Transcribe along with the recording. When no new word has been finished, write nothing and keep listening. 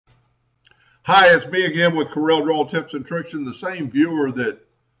Hi, it's me again with Corel Draw Tips and Tricks, and the same viewer that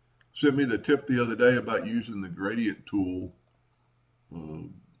sent me the tip the other day about using the gradient tool uh,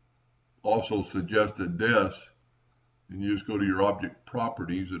 also suggested this. And you just go to your object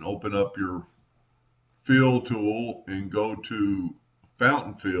properties and open up your fill tool and go to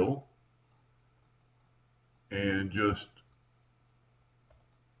fountain fill and just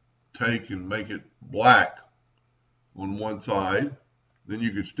take and make it black on one side. Then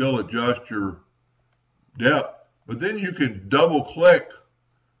you can still adjust your depth, but then you can double click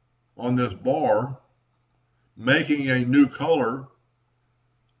on this bar, making a new color,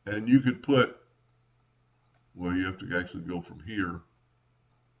 and you could put, well, you have to actually go from here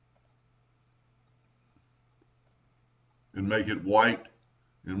and make it white,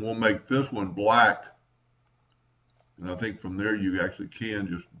 and we'll make this one black. And I think from there you actually can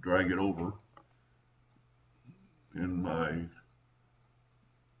just drag it over, and my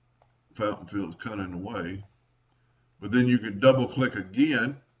fountain fill is kind of in the way. But then you could double click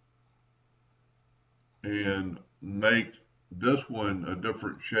again and make this one a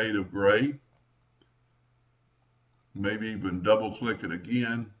different shade of gray. Maybe even double click it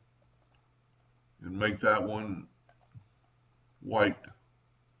again and make that one white.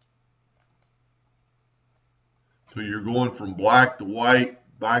 So you're going from black to white,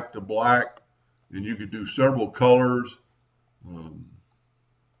 back to black, and you could do several colors.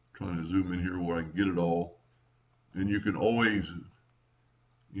 Trying to zoom in here where I can get it all. And you can always,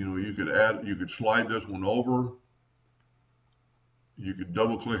 you could add, you could slide this one over. You could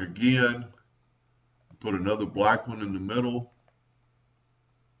double click again, put another black one in the middle.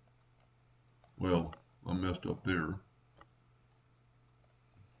 Well, I messed up there.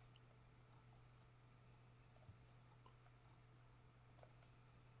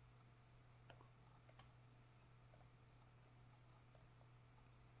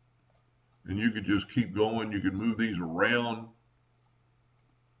 And you could just keep going. You could move these around.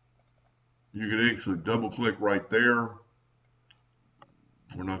 You could actually double click right there.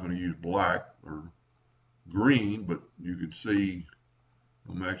 We're not going to use black or green, but you could see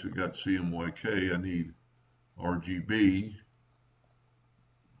I'm actually got CMYK. I need RGB.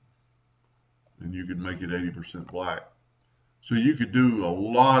 And you could make it 80% black. So you could do a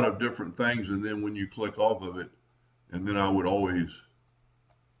lot of different things, and then when you click off of it, and then I would always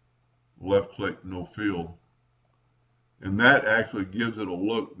left click no fill, and that actually gives it a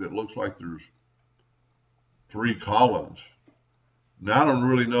look that looks like there's 3 columns. Now I don't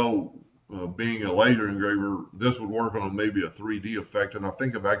really know, being a laser engraver, this would work on maybe a 3D effect, and I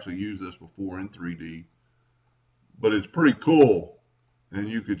think I've actually used this before in 3D, but it's pretty cool. And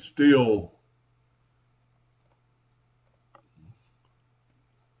you could still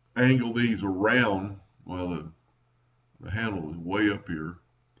angle these around. Well, the handle is way up here.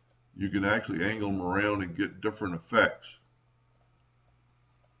 You can actually angle them around and get different effects.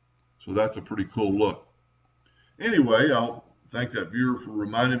 So that's a pretty cool look. Anyway, I'll thank that viewer for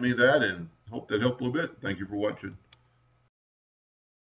reminding me of that, and hope that helped a little bit. Thank you for watching.